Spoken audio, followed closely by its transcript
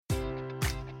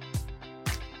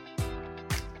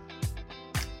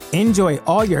Enjoy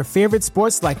all your favorite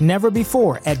sports like never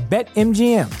before at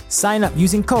BetMGM. Sign up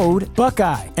using code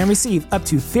Buckeye and receive up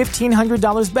to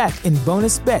 $1,500 back in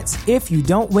bonus bets if you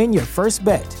don't win your first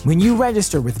bet. When you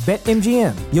register with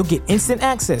BetMGM, you'll get instant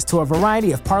access to a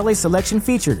variety of parlay selection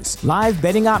features, live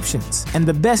betting options, and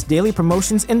the best daily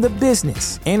promotions in the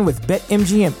business. And with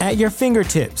BetMGM at your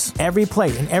fingertips, every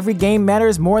play and every game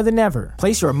matters more than ever.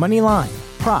 Place your money line,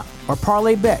 prop, or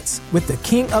parlay bets with the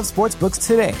king of sportsbooks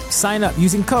today. Sign up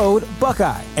using code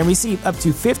Buckeye and receive up to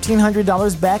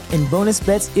 $1,500 back in bonus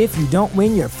bets if you don't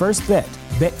win your first bet.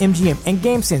 BetMGM and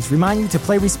GameSense remind you to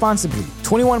play responsibly.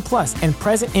 21 plus and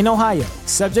present in Ohio,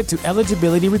 subject to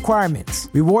eligibility requirements.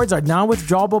 Rewards are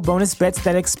non-withdrawable bonus bets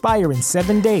that expire in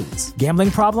 7 days. Gambling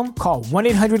problem? Call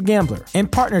 1-800-GAMBLER. In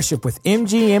partnership with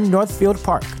MGM Northfield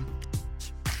Park.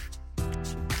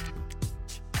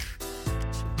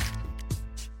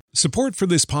 Support for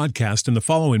this podcast and the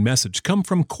following message come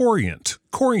from Corient.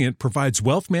 Corient provides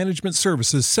wealth management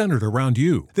services centered around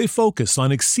you. They focus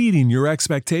on exceeding your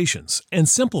expectations and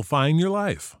simplifying your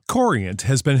life. Corient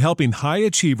has been helping high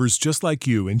achievers just like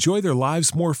you enjoy their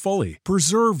lives more fully,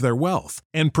 preserve their wealth,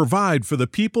 and provide for the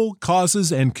people,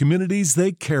 causes, and communities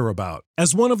they care about.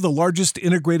 As one of the largest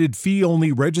integrated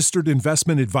fee-only registered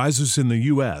investment advisors in the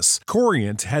U.S.,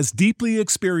 Corient has deeply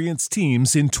experienced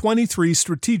teams in 23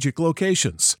 strategic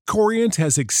locations. Corient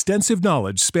has extensive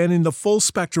knowledge spanning the full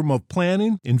spectrum of planning,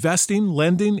 investing,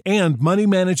 lending, and money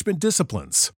management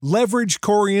disciplines. Leverage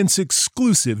Corient's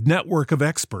exclusive network of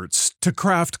experts to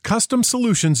craft custom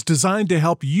solutions designed to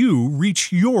help you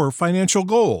reach your financial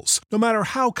goals, no matter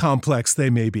how complex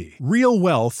they may be. Real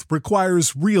wealth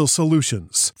requires real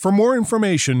solutions. For more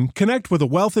information, connect with a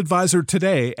wealth advisor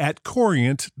today at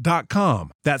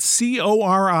Corient.com. That's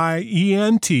Corient.com.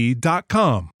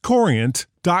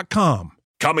 Corient.com.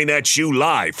 Coming at you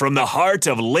live from the heart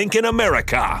of Lincoln,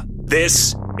 America.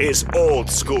 This is Old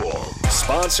School,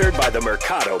 sponsored by the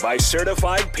Mercado by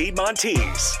Certified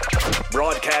Piedmontese.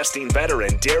 Broadcasting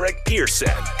veteran Derek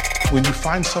Pearson. When you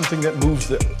find something that moves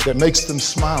them, that makes them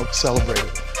smile, celebrate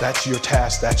it. That's your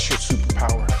task. That's your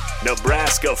superpower.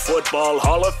 Nebraska Football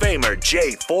Hall of Famer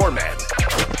Jay Foreman.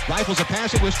 Rifles a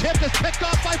pass. It was tipped. It's picked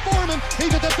off by Foreman.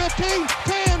 He's at the 15,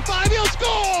 10, 5. He'll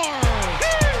score!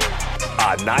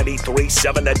 On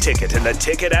 93.7 The Ticket and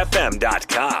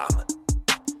theticketfm.com.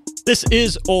 This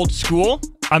is Old School.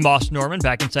 I'm Moss Norman,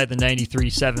 back inside the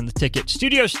 93.7 The Ticket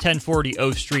Studios, 1040 O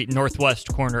Street,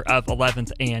 northwest corner of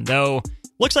 11th and O.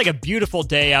 Looks like a beautiful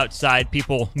day outside,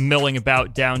 people milling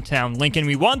about downtown Lincoln.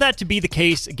 We want that to be the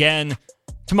case again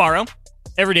tomorrow,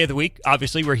 every day of the week.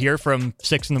 Obviously, we're here from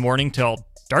 6 in the morning till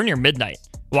darn near midnight.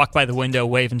 Walk by the window,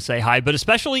 wave, and say hi, but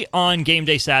especially on game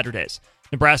day Saturdays.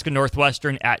 Nebraska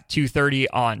Northwestern at 2:30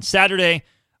 on Saturday.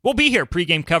 We'll be here.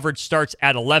 Pre-game coverage starts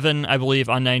at 11, I believe,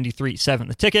 on 93.7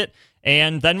 The Ticket.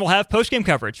 And then we'll have post-game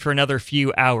coverage for another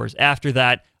few hours after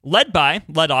that, led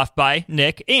off by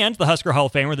Nick and the Husker Hall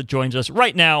of Famer that joins us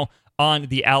right now on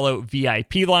the Allo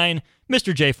VIP line,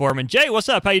 Mr. Jay Foreman. Jay, what's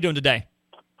up? How you doing today?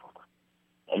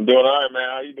 I'm doing all right, man.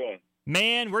 How you doing?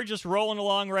 Man, we're just rolling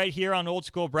along right here on Old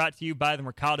School, brought to you by the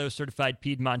Mercado Certified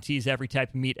Piedmontese, every type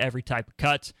of meat, every type of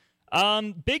cut.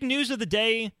 Big news of the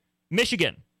day,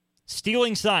 Michigan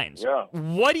stealing signs. Yeah.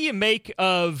 What do you make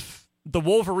of the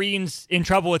Wolverines in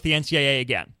trouble with the NCAA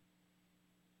again?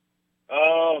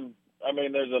 I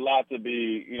mean, there's a lot to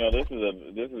be, this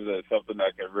is something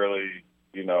that can really,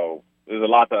 there's a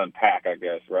lot to unpack, I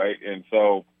guess, right? And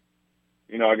so,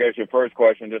 I guess your first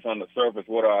question, just on the surface,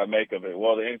 what do I make of it?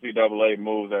 Well, the NCAA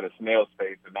moves at a snail's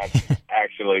pace, and that's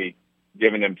actually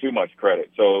giving them too much credit.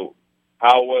 So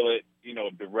how will it,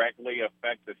 directly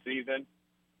affect the season?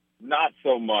 Not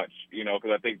so much,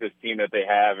 because I think this team that they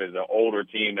have is an older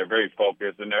team. They're very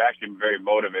focused, and they're actually very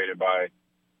motivated by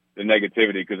the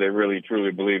negativity because they really, truly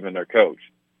believe in their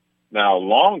coach. Now,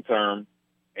 long term,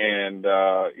 and,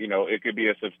 it could be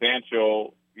a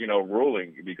substantial,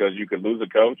 ruling because you could lose a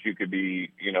coach, you could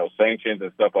be, sanctions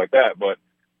and stuff like that. But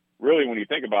really, when you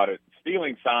think about it,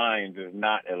 stealing signs is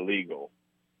not illegal.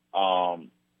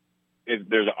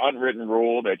 There's an unwritten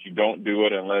rule that you don't do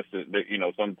it unless,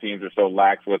 some teams are so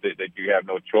lax with it that you have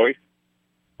no choice.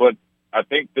 But I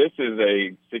think this is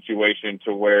a situation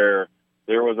to where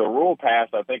there was a rule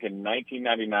passed, I think, in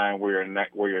 1999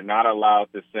 where you're not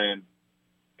allowed to send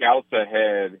scouts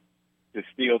ahead to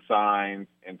steal signs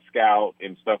and scout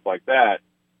and stuff like that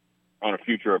on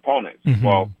future opponents. Mm-hmm.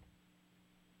 Well,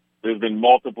 there's been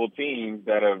multiple teams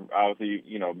that have obviously,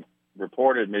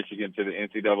 reported Michigan to the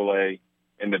NCAA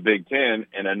and the Big Ten,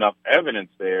 and enough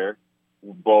evidence there,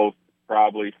 both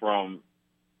probably from,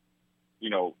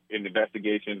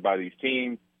 investigations by these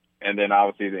teams, and then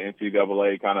obviously the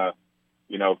NCAA kind of,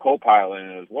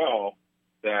 co-piloting as well,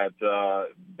 that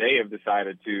they have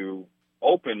decided to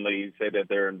openly say that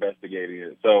they're investigating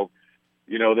it. So,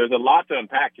 there's a lot to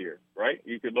unpack here, right?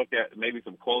 You could look at maybe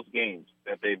some close games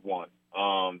that they've won,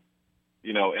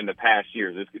 in the past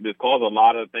years. This calls a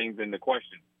lot of things into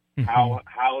question. Mm-hmm.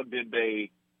 How did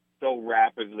they so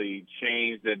rapidly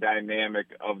change the dynamic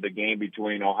of the game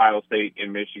between Ohio State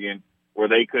and Michigan, where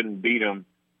they couldn't beat them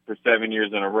for 7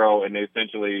 years in a row, and they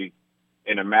essentially,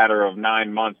 in a matter of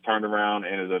 9 months, turned around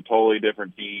and is a totally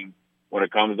different team when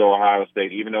it comes to Ohio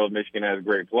State. Even though Michigan has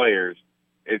great players,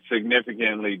 it's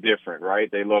significantly different, right?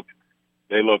 They look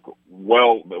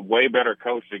way better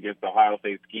coached against Ohio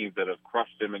State schemes that have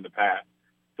crushed them in the past,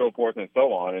 so forth and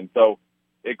so on. And so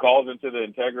it calls into the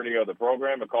integrity of the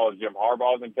program. It calls Jim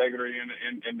Harbaugh's integrity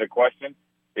into question.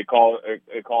 It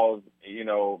calls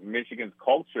Michigan's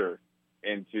culture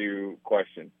into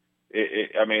question.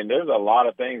 There's a lot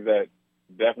of things that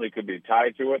definitely could be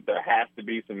tied to it. There has to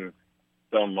be some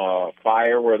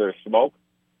fire where there's smoke.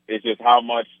 It's just how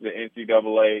much the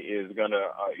NCAA is going to,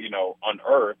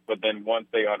 unearth. But then once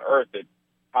they unearth it,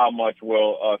 how much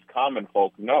will us common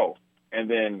folk know? And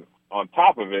then on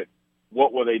top of it,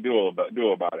 what will they do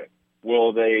about it?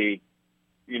 Will they,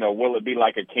 will it be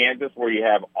like a Kansas where you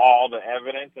have all the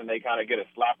evidence and they kind of get a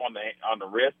slap on the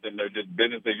wrist and they're just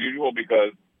business as usual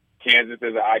because Kansas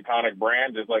is an iconic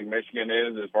brand, just like Michigan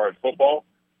is as far as football?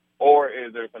 Or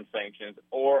is there some sanctions?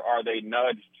 Or are they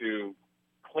nudged to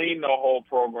clean the whole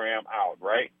program out,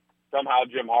 right? Somehow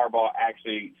Jim Harbaugh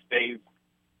actually stays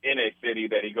in a city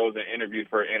that he goes and interviews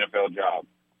for an NFL job.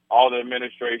 All the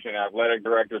administration, athletic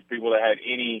directors, people that had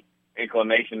any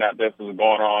inclination that this was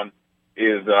going on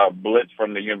is blitz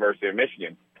from the University of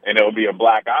Michigan, and it'll be a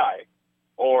black eye.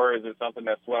 Or is it something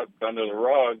that's swept under the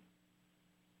rug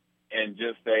and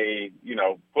just a,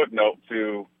 footnote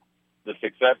to the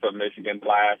success of Michigan's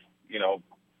last,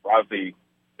 obviously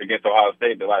against Ohio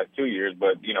State the last 2 years,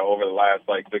 but, over the last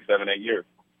 6, 7, 8 years.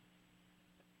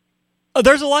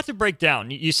 There's a lot to break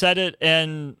down. You said it,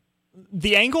 and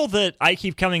the angle that I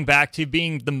keep coming back to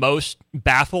being the most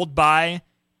baffled by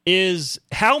is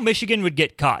how Michigan would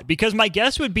get caught. Because my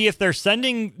guess would be if they're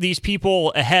sending these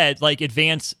people ahead, like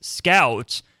advanced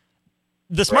scouts,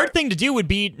 the smart thing to do would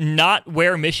be not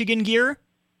wear Michigan gear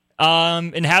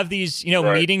and have these,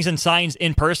 meetings and signs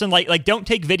in person. Like don't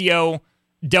take video,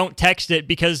 don't text it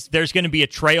because there's going to be a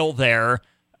trail there.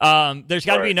 There's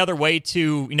got to be another way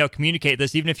to, communicate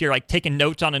this, even if you're taking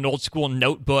notes on an old school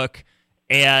notebook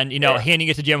and, handing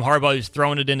it to Jim Harbaugh who's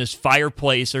throwing it in his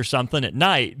fireplace or something at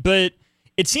night. But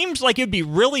it seems like it'd be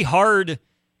really hard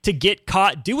to get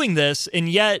caught doing this, and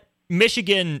yet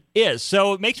Michigan is.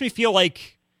 So it makes me feel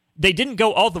like they didn't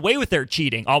go all the way with their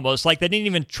cheating, almost. Like they didn't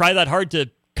even try that hard to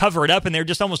cover it up, and they're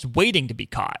just almost waiting to be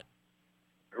caught.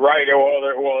 Right.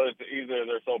 Well, it's either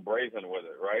they're so brazen with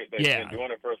it, right? They've been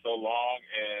doing it for so long,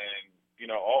 and,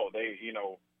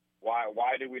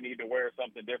 why do we need to wear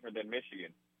something different than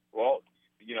Michigan? Well,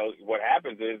 what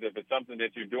happens is if it's something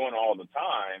that you're doing all the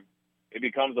time, it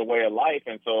becomes a way of life.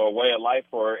 And so a way of life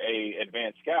for a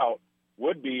advanced scout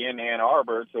would be in Ann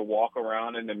Arbor to walk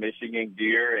around in the Michigan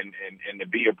gear and to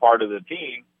be a part of the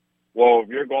team. Well, if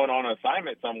you're going on an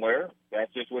assignment somewhere,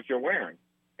 that's just what you're wearing.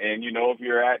 And, if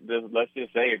you're at this, let's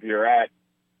just say if you're at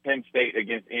Penn State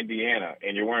against Indiana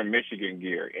and you're wearing Michigan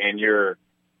gear and you're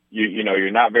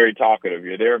not very talkative,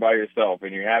 you're there by yourself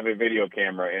and you have a video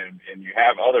camera and you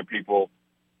have other people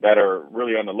that are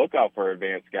really on the lookout for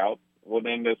advanced scouts, well,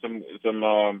 then there's some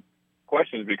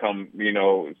questions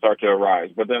start to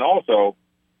arise. But then also,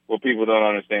 what people don't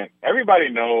understand, everybody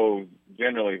knows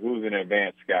generally who's an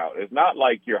advanced scout. It's not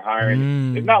like you're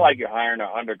hiring. It's not like you're hiring an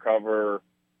undercover,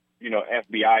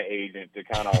 FBI agent to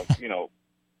kind of,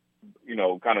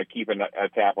 kind of keep a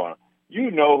tap on them. You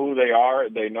know who they are.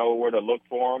 They know where to look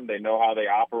for them. They know how they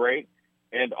operate.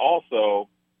 And also,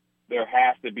 there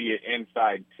has to be an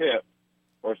inside tip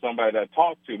or somebody that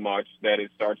talks too much that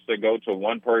it starts to go to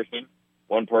one person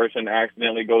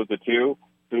accidentally goes to two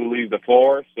leaves to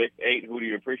 4, 6, 8, who do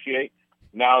you appreciate?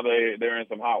 Now they're in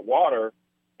some hot water,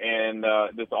 and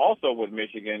this also with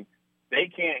Michigan,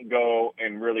 they can't go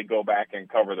and really go back and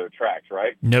cover their tracks,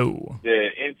 right? No. The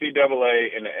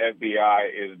NCAA and the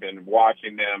FBI has been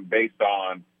watching them based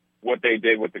on what they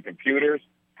did with the computers,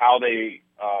 how they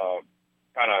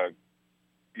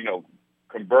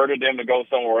converted them to go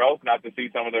somewhere else, not to see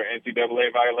some of their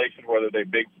NCAA violations, whether they're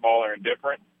big, small, or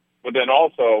indifferent. But then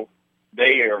also,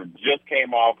 they just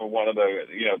came off of one of the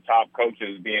top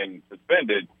coaches being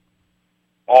suspended.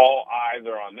 All eyes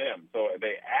are on them. So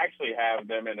they actually have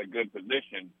them in a good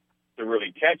position to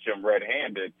really catch them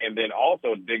red-handed and then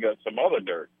also dig up some other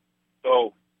dirt.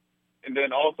 So And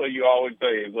then also you always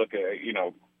say, look,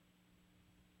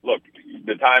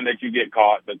 the time that you get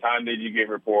caught, the time that you get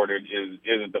reported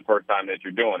isn't the first time that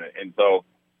you're doing it. And so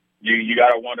you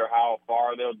got to wonder how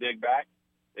far they'll dig back.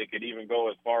 It could even go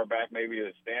as far back maybe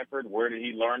as Stanford. Where did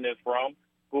he learn this from?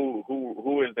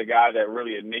 Who is the guy that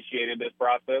really initiated this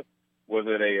process? Was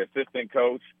it a assistant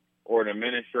coach or an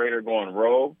administrator going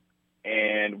rogue?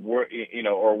 And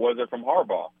or was it from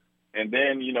Harbaugh? And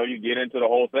then, you get into the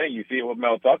whole thing. You see it with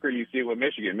Mel Tucker. You see it with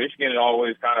Michigan. Michigan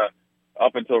always kind of,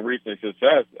 up until recent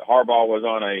success, Harbaugh was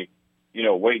on a,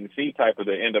 wait and see type of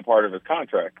the end of part of his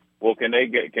contract. Well, can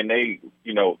they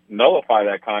nullify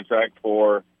that contract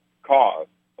for cause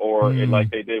or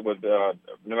like they did with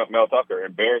Mel Tucker,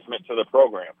 embarrassment to the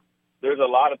program? There's a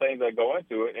lot of things that go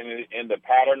into it, and the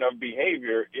pattern of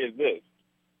behavior is this.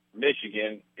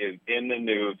 Michigan is in the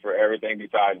news for everything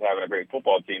besides having a great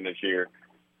football team this year,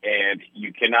 and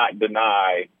you cannot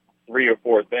deny 3 or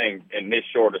 4 things in this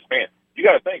short a span. You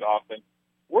got to think, Austin,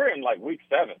 we're in like week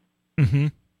 7. Mm-hmm.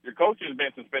 Your coach has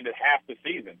been suspended half the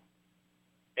season.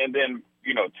 And then,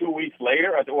 2 weeks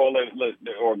later, or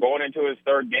going into his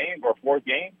 3rd game or 4th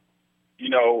game,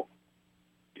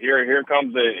 here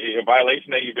comes a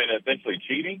violation that you've been essentially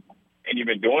cheating, and you've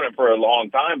been doing it for a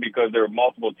long time because there are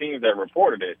multiple teams that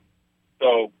reported it.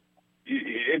 So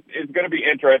it's going to be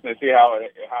interesting to see how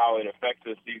it affects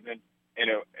this season. And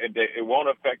it won't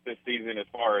affect this season as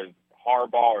far as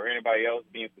Harbaugh or anybody else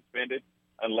being suspended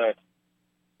unless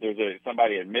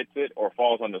somebody admits it or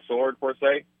falls on the sword, per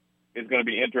se. It's going to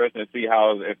be interesting to see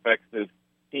how it affects this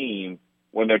team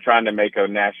when they're trying to make a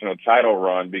national title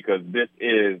run, because this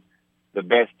is the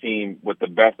best team with the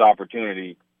best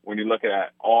opportunity. When you look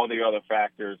at all the other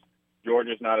factors,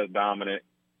 Georgia's not as dominant.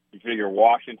 You figure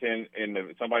Washington and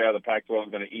somebody out of the Pac-12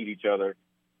 is going to eat each other,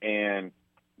 and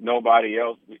nobody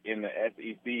else in the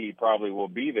SEC probably will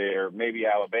be there. Maybe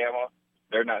Alabama.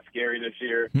 They're not scary this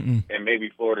year. Mm-mm. And maybe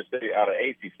Florida State out of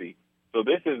ACC. So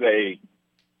this is a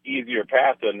easier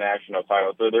path to a national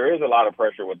title. So there is a lot of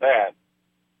pressure with that.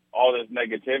 All this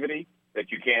negativity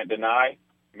that you can't deny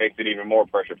makes it even more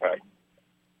pressure-packed.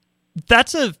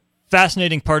 That's a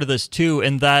fascinating part of this, too,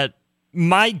 in that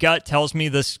my gut tells me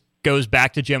this goes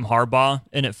back to Jim Harbaugh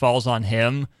and it falls on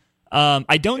him.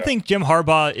 I don't think Jim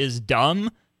Harbaugh is dumb.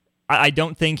 I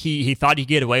don't think he thought he'd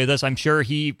get away with this. I'm sure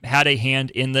he had a hand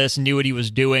in this, knew what he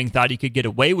was doing, thought he could get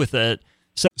away with it.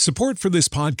 Support for this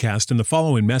podcast and the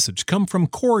following message come from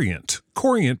Corient.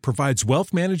 Corient provides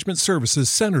wealth management services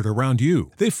centered around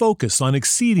you. They focus on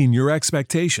exceeding your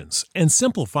expectations and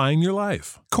simplifying your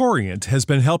life. Corient has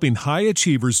been helping high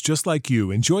achievers just like you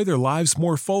enjoy their lives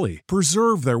more fully,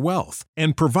 preserve their wealth,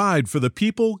 and provide for the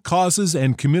people, causes,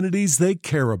 and communities they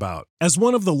care about. As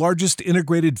one of the largest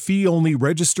integrated fee-only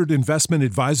registered investment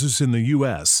advisors in the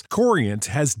U.S., Corient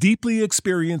has deeply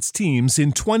experienced teams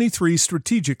in 23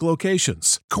 strategic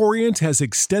locations. Corient has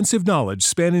extensive knowledge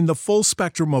spanning the full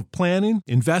spectrum of planning,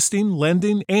 investing,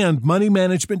 lending, and money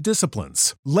management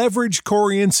disciplines. Leverage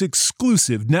Corient's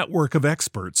exclusive network of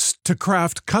experts to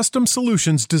craft custom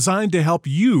solutions designed to help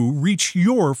you reach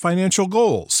your financial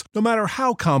goals, no matter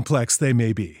how complex they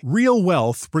may be. Real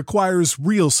wealth requires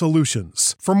real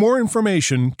solutions. For more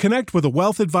information, connect with a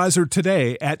wealth advisor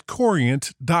today at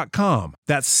Corient.com.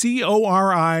 That's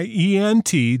Corient.com.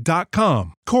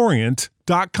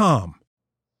 Corient.com.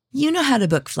 You know how to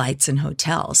book flights and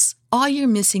hotels. All you're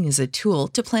missing is a tool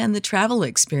to plan the travel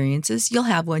experiences you'll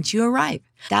have once you arrive.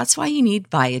 That's why you need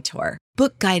Viator.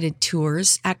 Book guided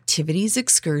tours, activities,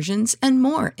 excursions, and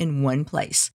more in one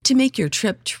place to make your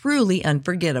trip truly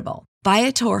unforgettable.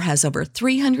 Viator has over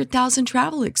 300,000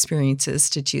 travel experiences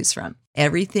to choose from.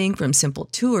 Everything from simple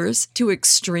tours to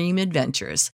extreme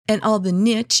adventures and all the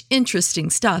niche, interesting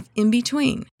stuff in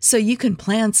between. So you can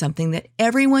plan something that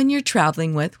everyone you're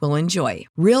traveling with will enjoy.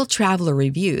 Real traveler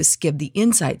reviews give the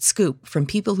inside scoop from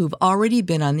people who've already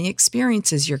been on the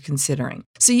experiences you're considering.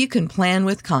 So you can plan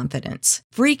with confidence.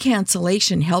 Free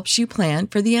cancellation helps you plan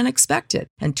for the unexpected.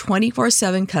 And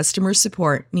 24/7 customer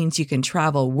support means you can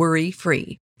travel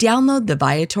worry-free. Download the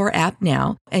Viator app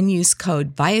now and use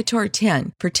code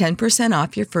Viator10 for 10%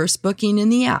 off your first booking in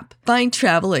the app. Find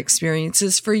travel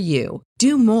experiences for you.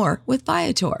 Do more with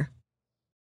Viator.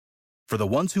 For the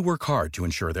ones who work hard to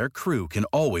ensure their crew can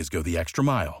always go the extra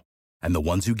mile, and the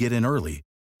ones who get in early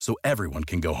so everyone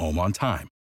can go home on time,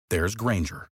 there's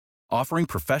Grainger, offering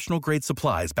professional-grade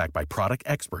supplies backed by product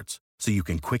experts so you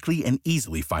can quickly and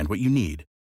easily find what you need.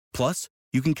 Plus,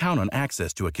 you can count on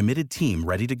access to a committed team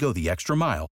ready to go the extra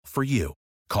mile for you.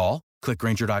 Call, click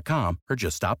Grainger.com, or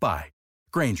just stop by.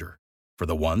 Grainger, for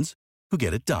the ones who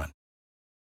get it done.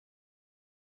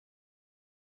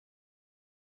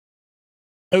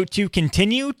 to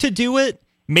continue to do it.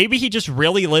 Maybe he just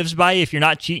really lives by, if you're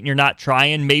not cheating, you're not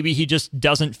trying. Maybe he just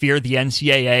doesn't fear the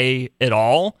NCAA at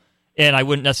all, and I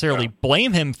wouldn't necessarily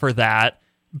blame him for that.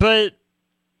 But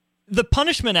the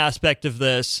punishment aspect of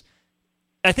this,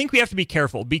 I think we have to be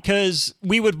careful, because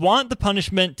we would want the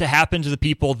punishment to happen to the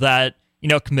people that,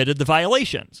 committed the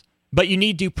violations. But you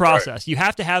need due process. Right. You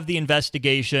have to have the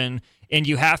investigation, and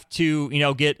you have to,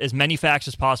 get as many facts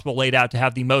as possible laid out to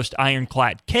have the most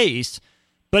ironclad case.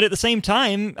 But at the same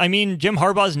time, I mean, Jim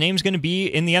Harbaugh's name's going to be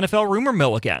in the NFL rumor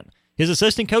mill again. His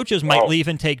assistant coaches might leave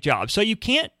and take jobs. So you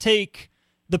can't take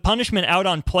the punishment out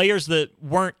on players that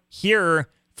weren't here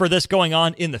for this going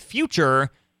on in the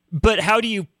future. But how do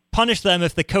you punish them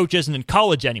if the coach isn't in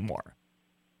college anymore?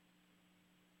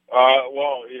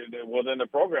 Well, then the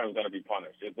program's going to be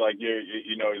punished. It's like you're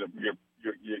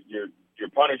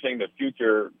punishing the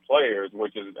future players,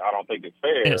 which is, I don't think it's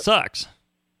fair. And it sucks.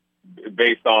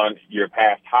 Based on your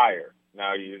past hire.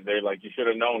 Now, they're like, you should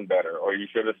have known better, or you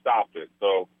should have stopped it.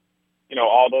 So,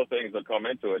 all those things will come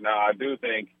into it. Now, I do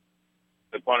think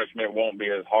the punishment won't be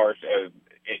as harsh as,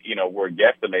 we're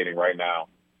guesstimating right now.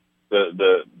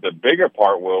 The bigger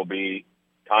part will be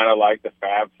kind of like the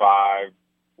Fab Five,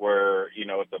 where,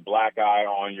 it's a black eye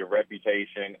on your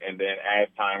reputation, and then as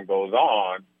time goes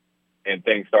on and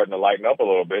things starting to lighten up a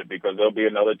little bit, because there'll be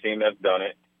another team that's done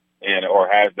it or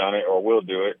has done it or will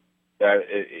do it, that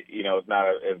it's not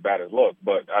as bad as looks.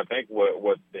 But I think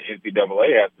what the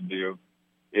NCAA has to do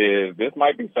is, this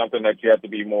might be something that you have to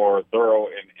be more thorough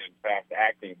and fast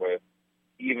acting with,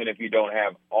 even if you don't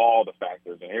have all the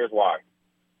factors. And here's why.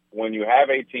 When you have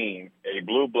a team, a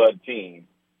blue blood team,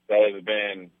 that has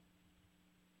been,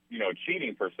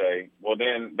 cheating per se, well,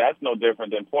 then that's no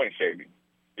different than point shaving,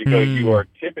 because you are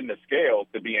tipping the scales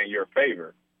to be in your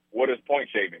favor. What is point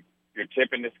shaving? You're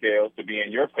tipping the scales to be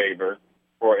in your favor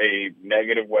for a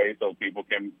negative way, so people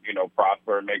can,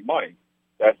 prosper and make money.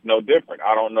 That's no different.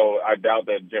 I don't know. I doubt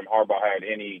that Jim Harbaugh had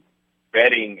any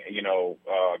betting,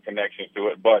 connections to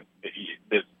it, but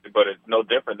it's no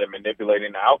different than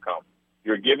manipulating the outcome.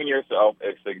 You're giving yourself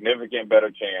a significant better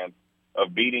chance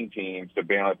of beating teams to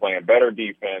be playing better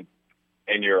defense,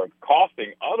 and you're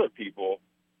costing other people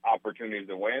opportunities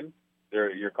to win.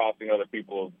 You're costing other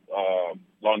people's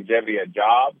longevity at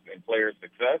jobs and player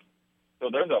success. So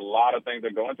there's a lot of things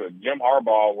that go into it. Jim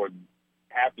Harbaugh would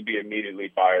have to be immediately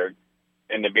fired.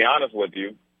 And to be honest with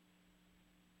you,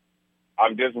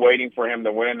 I'm just waiting for him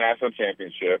to win a national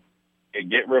championship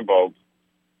and get revoked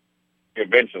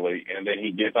eventually, and then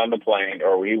he gets on the plane,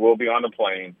 or he will be on the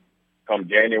plane come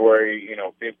January,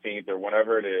 15th or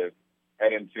whenever it is,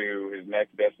 heading to his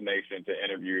next destination to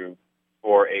interview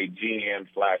for a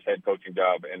GM/head coaching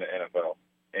job in the NFL.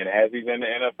 And as he's in the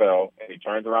NFL and he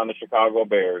turns around the Chicago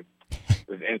Bears,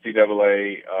 this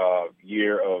NCAA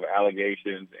year of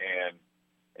allegations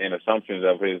and assumptions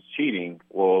of his cheating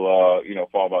will,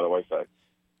 fall by the wayside.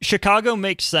 Chicago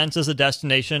makes sense as a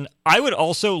destination. I would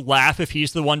also laugh if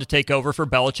he's the one to take over for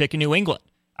Belichick in New England.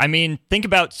 I mean, think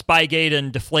about Spygate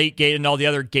and Deflategate and all the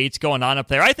other gates going on up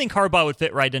there. I think Harbaugh would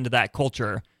fit right into that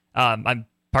culture. I'm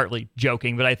partly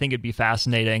joking, but I think it'd be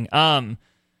fascinating.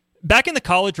 Back in the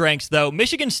college ranks, though,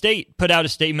 Michigan State put out a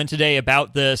statement today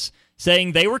about this,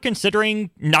 saying they were considering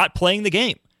not playing the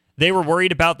game. They were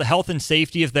worried about the health and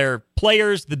safety of their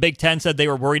players. The Big Ten said they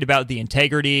were worried about the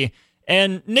integrity.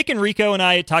 And Nick and Rico and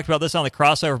I talked about this on the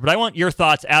crossover, but I want your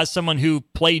thoughts as someone who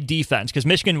played defense, because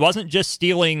Michigan wasn't just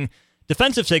stealing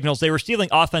defensive signals, they were stealing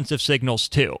offensive signals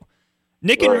too.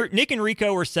 Nick and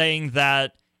Rico were saying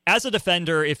that as a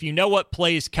defender, if you know what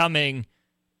play is coming,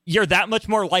 you're that much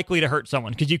more likely to hurt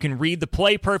someone because you can read the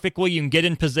play perfectly, you can get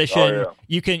in position,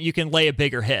 you can lay a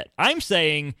bigger hit. I'm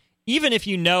saying even if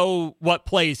you know what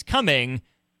play is coming,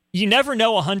 you never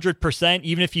know 100%,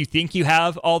 even if you think you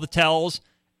have all the tells.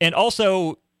 And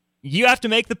also, you have to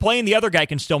make the play and the other guy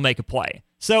can still make a play.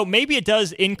 So maybe it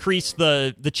does increase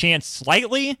the chance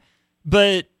slightly,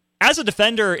 but as a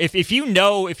defender, if you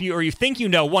know, you think you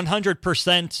know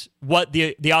 100% what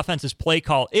the offense's play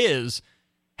call is,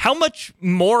 how much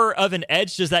more of an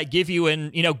edge does that give you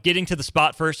in, getting to the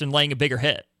spot first and laying a bigger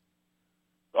hit?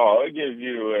 Oh, it gives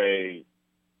you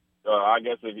I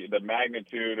guess the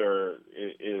magnitude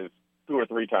is 2 or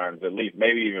 3 times at least,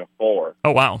 maybe even 4.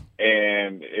 Oh, wow.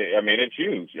 And it's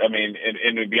huge.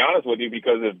 And to be honest with you,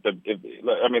 because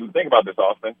think about this,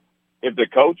 Austin. If the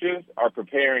coaches are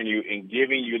preparing you and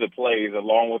giving you the plays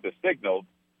along with the signals,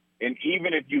 and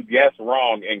even if you guess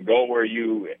wrong and go where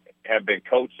you have been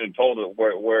coached and told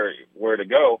where to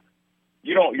go,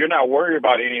 you're not worried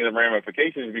about any of the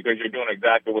ramifications because you're doing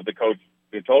exactly what the coach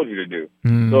told you to do.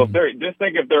 So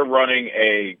if they're running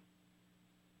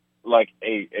like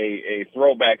a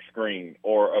throwback screen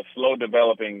or a slow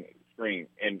developing screen,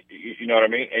 and you know what I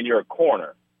mean, and you're a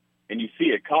corner and you see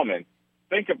it coming,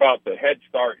 think about the head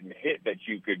start and hit that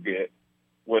you could get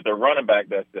with a running back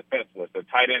that's defenseless, a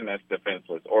tight end that's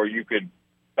defenseless, or you could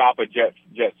stop a jet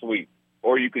sweep,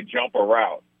 or you could jump a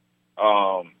route.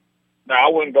 Now, I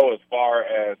wouldn't go as far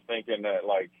as thinking that,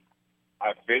 like,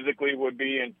 I physically would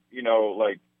be in, you know,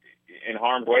 like, in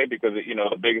harm's way, because, you know,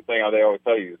 the biggest thing they always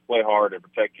tell you is play hard and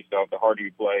protect yourself. The harder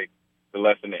you play, the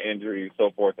less the injuries,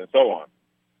 so forth and so on.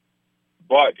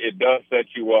 But it does set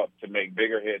you up to make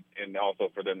bigger hits and also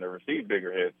for them to receive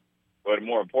bigger hits. But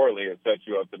more importantly, it sets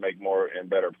you up to make more and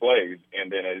better plays.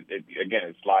 And then,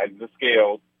 it slides the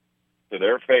scales to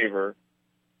their favor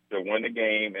to win the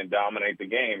game and dominate the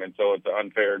game. And so it's an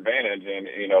unfair advantage, and,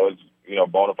 you know, it's, you know,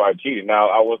 bona fide cheating. Now,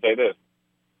 I will say this.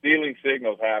 Stealing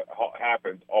signals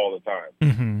happens all the time.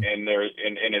 Mm-hmm.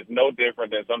 And it's no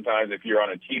different than sometimes if you're on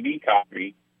a TV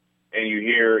copy and you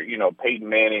hear, you know, Peyton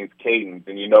Manning's cadence,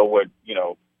 and you know what, you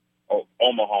know,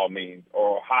 Omaha means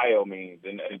or Ohio means,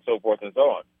 and so forth and so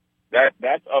on.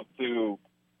 That's up to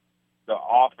the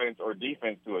offense or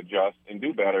defense to adjust and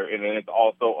do better. And then it's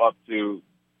also up to,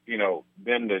 you know,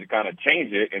 them to kind of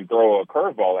change it and throw a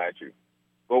curveball at you.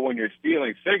 But when you're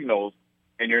stealing signals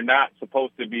and you're not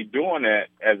supposed to be doing that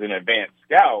as an advanced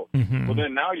scout, mm-hmm. well,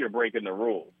 then now you're breaking the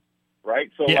rules,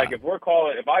 right? So, yeah. like, if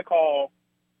I call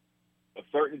a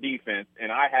certain defense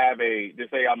and I have just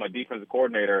say I'm a defensive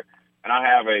coordinator and I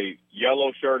have a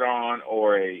yellow shirt on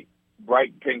or a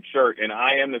bright pink shirt, and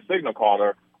I am the signal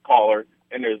caller,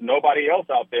 and there's nobody else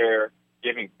out there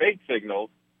giving fake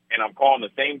signals, and I'm calling the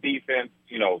same defense,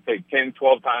 you know, say 10,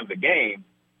 12 times a game,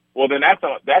 well, then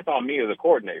that's on me as a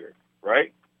coordinator,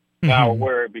 right? Mm-hmm. Now,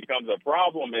 where it becomes a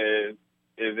problem is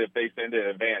if they send an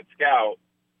advanced scout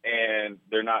and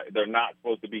they're not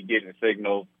supposed to be getting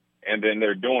signals, and then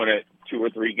they're doing it 2 or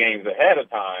 3 games ahead of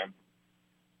time.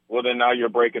 Well, then now you're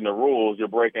breaking the rules. You're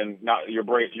breaking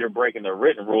the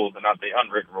written rules and not the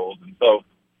unwritten rules, and so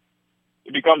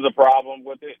it becomes a problem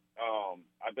with it.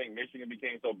 I think Michigan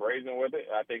became so brazen with it.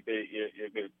 I think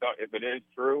if it is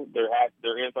true,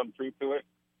 there is some truth to it.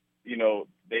 You know,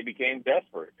 they became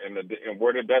desperate, and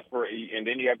where did desperate? And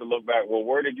then you have to look back. Well,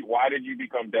 why did you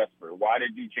become desperate? Why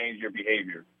did you change your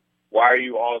behavior? Why are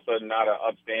you all of a sudden not an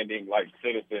upstanding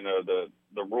citizen of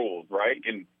the rules, right?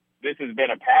 And this has been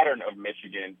a pattern of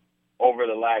Michigan over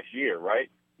the last year,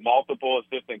 right? Multiple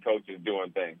assistant coaches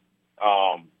doing things,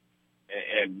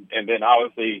 and then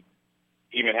obviously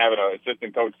even having an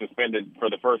assistant coach suspended for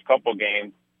the first couple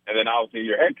games, and then obviously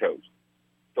your head coach.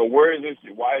 So why is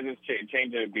this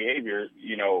change in behavior,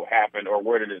 you know, happen, or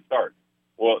where did it start?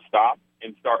 Well, it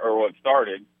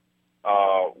started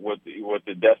with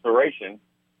the desperation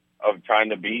of trying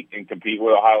to beat and compete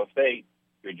with Ohio State.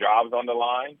 Your job's on the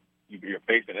line. You're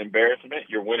facing embarrassment.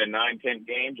 You're winning 9-10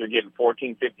 games. You're getting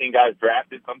 14, 15 guys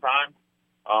drafted sometimes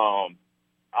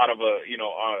out of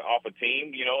off a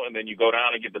team, you know, and then you go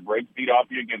down and get the brakes beat off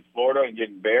you against Florida and get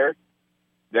embarrassed.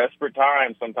 Desperate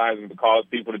times sometimes cause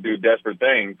people to do desperate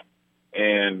things.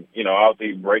 And, you know,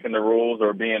 obviously breaking the rules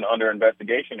or being under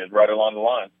investigation is right along the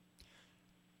line.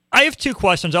 I have 2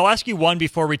 questions. I'll ask you one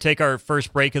before we take our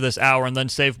first break of this hour and then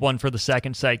save one for the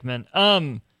second segment.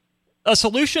 A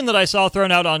solution that I saw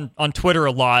thrown out on Twitter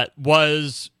a lot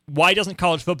was, why doesn't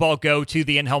college football go to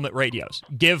the in-helmet radios?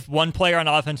 Give one player on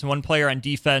offense and one player on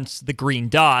defense the green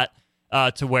dot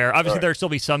to where, obviously, there'll still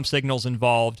be some signals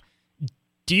involved.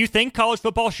 Do you think college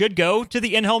football should go to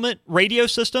the in-helmet radio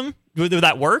system? Would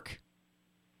that work?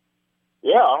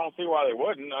 Yeah, I don't see why they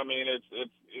wouldn't. I mean,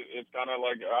 it's kind of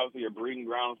like obviously a breeding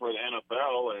ground for the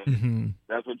NFL, and mm-hmm.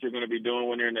 that's what you're going to be doing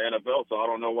when you're in the NFL. So I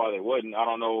don't know why they wouldn't. I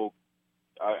don't know.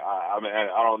 I mean,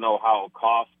 I don't know how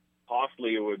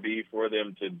costly it would be for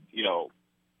them to, you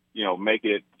know, make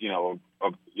it,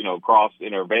 cross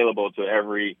and available to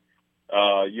every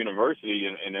university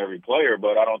and every player.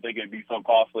 But I don't think it'd be so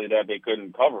costly that they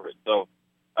couldn't cover it. So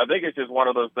I think it's just one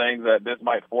of those things that this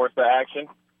might force the action.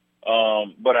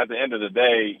 But at the end of the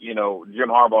day, you know, Jim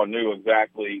Harbaugh knew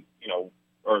exactly, you know,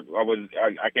 or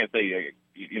I can't say,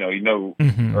 you know,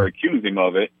 mm-hmm. or accuse him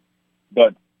of it,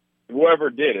 but whoever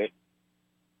did it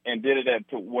and did it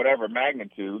to whatever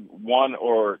magnitude, one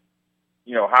or,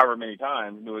 you know, however many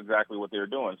times, knew exactly what they were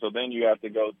doing. So then you have to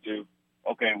go to,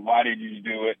 okay, why did you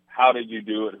do it? How did you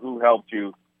do it? Who helped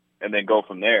you? And then go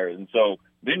from there. And so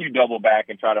then you double back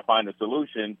and try to find a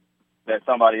solution that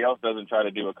somebody else doesn't try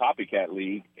to do a copycat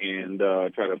league and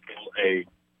try to pull a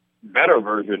better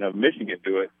version of Michigan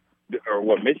do it, or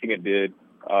what Michigan did,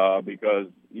 because,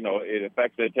 you know, it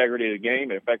affects the integrity of the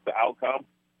game, it affects the outcome,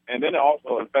 and then it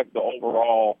also affects the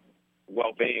overall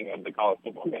well-being of the college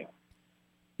football game.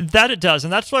 That it does,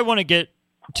 and that's what I want to get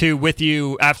to with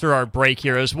you after our break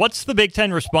here is what's the Big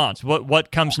Ten response?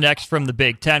 What comes next from the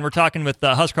Big Ten? We're talking with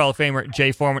the Husker Hall of Famer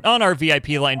Jay Foreman on our VIP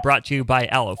line brought to you by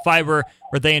Aloe Fiber,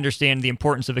 where they understand the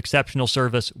importance of exceptional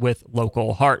service with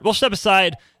local heart. We'll step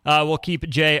aside. We'll keep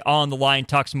Jay on the line,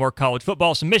 talk some more college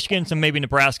football, some Michigan, some maybe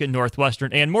Nebraska,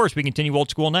 Northwestern, and more as we continue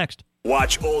Old School next.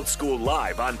 Watch Old School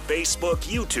live on Facebook,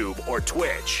 YouTube, or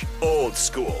Twitch. Old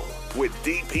School with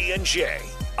DP and J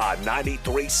on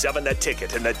 93.7 The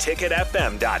Ticket and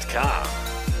theticketfm.com.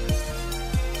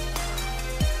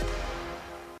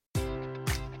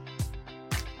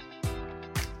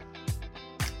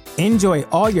 Enjoy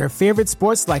all your favorite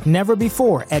sports like never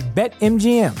before at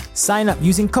BetMGM. Sign up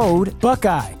using code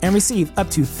Buckeye and receive up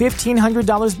to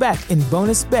 $1,500 back in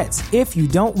bonus bets if you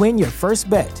don't win your first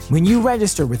bet. When you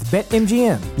register with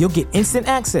BetMGM, you'll get instant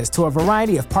access to a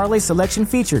variety of parlay selection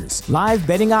features, live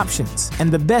betting options,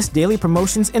 and the best daily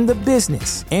promotions in the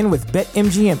business. And with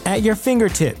BetMGM at your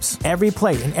fingertips, every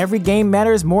play and every game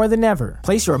matters more than ever.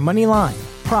 Place your money line,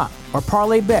 prop, or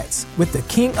parlay bets with the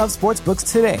king of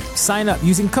sportsbooks today. Sign up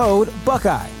using code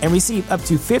Buckeye and receive up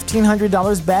to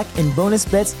 $1,500 back in bonus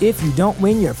bets if you don't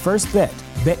win your first bet.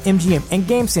 BetMGM and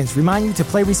GameSense remind you to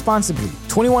play responsibly.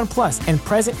 21 plus and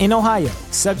present in Ohio,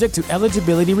 subject to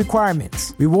eligibility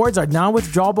requirements. Rewards are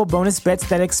non-withdrawable bonus bets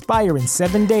that expire in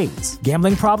 7 days.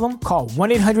 Gambling problem? Call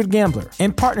 1-800-GAMBLER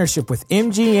in partnership with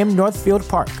MGM Northfield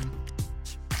Park.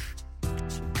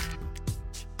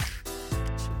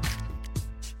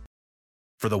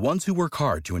 For the ones who work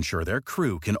hard to ensure their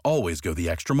crew can always go the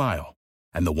extra mile,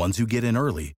 and the ones who get in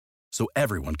early so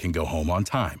everyone can go home on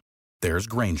time, there's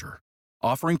Grainger,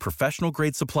 offering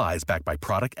professional-grade supplies backed by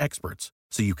product experts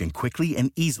so you can quickly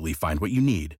and easily find what you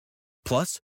need.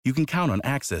 Plus, you can count on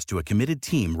access to a committed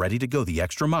team ready to go the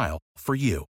extra mile for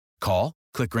you. Call,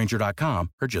 click Grainger.com,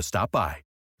 or just stop by.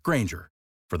 Grainger,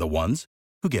 for the ones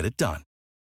who get it done.